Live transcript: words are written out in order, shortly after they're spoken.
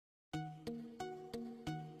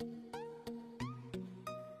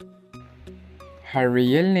Her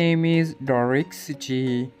real name is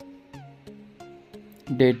Dorisxchi.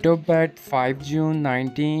 Date of birth 5 June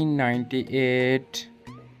 1998.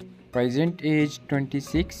 Present age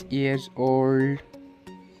 26 years old.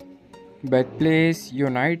 Birthplace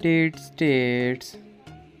United States.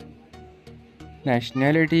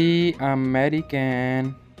 Nationality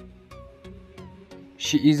American.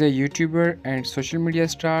 She is a YouTuber and social media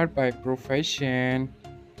star by profession.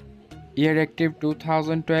 Year active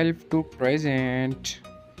 2012 to present.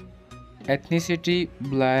 Ethnicity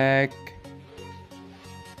Black.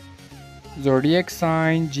 Zodiac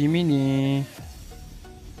sign Gemini.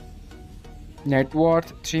 Net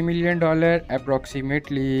worth $3 million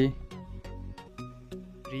approximately.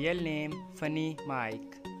 Real name Funny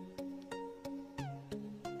Mike.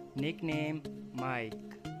 Nickname Mike.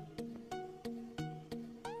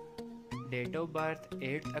 Date of birth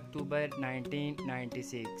 8th October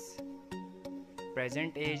 1996.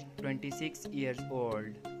 Present age 26 years old.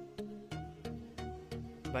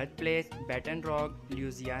 Birthplace Baton Rouge,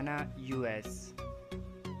 Louisiana, US.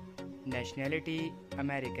 Nationality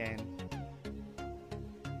American.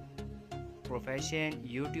 Profession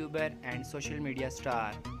YouTuber and social media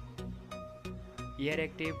star. Year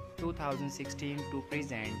active 2016 to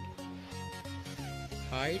present.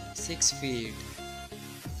 Height 6 feet.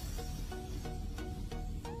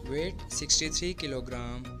 Weight 63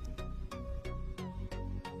 kg.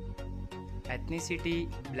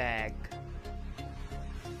 Ethnicity Black.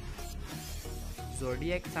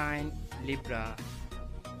 Zodiac sign Libra.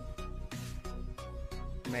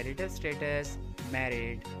 Marital status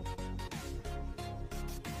married.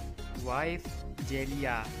 Wife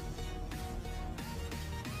Jelia.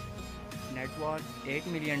 Net worth $8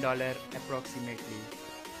 million approximately.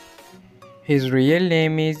 His real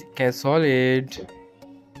name is Ksosolid.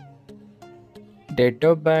 Date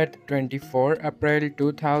of birth 24 April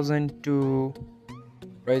 2002.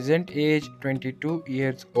 Present age 22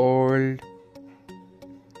 years old.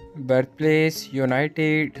 Birthplace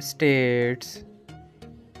United States.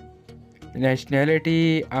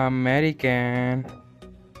 Nationality American.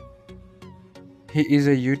 He is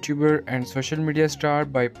a YouTuber and social media star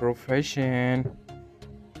by profession.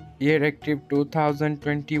 Year active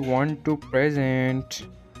 2021 to present.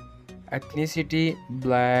 Ethnicity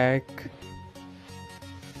Black.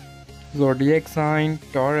 Zodiac sign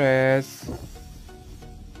Taurus.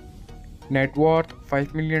 Net worth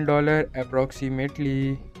 $5 million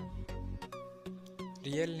approximately.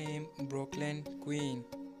 Real name Brooklyn Queen.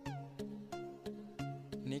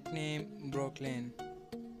 Nickname Brooklyn.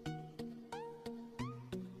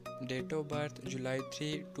 Date of birth July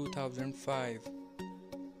 3, 2005.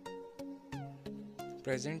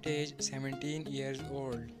 Present age 17 years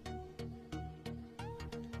old.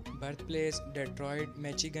 Birthplace Detroit,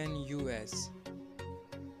 Michigan, US.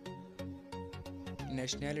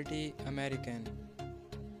 Nationality American.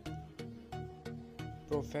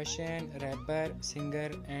 Profession rapper,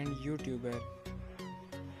 singer and YouTuber.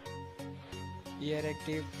 Year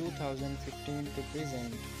active 2015 to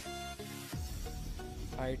present.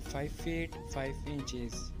 Height 5 feet 5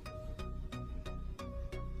 inches.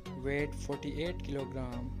 Weight 48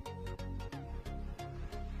 kg.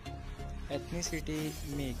 Ethnicity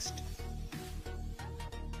mixed.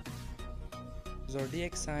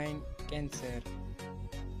 Zodiac sign Cancer.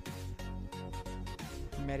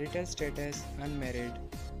 Marital status unmarried.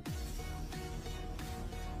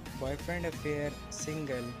 Boyfriend affair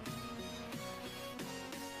single.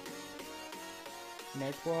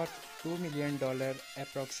 Net worth $2 million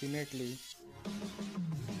approximately.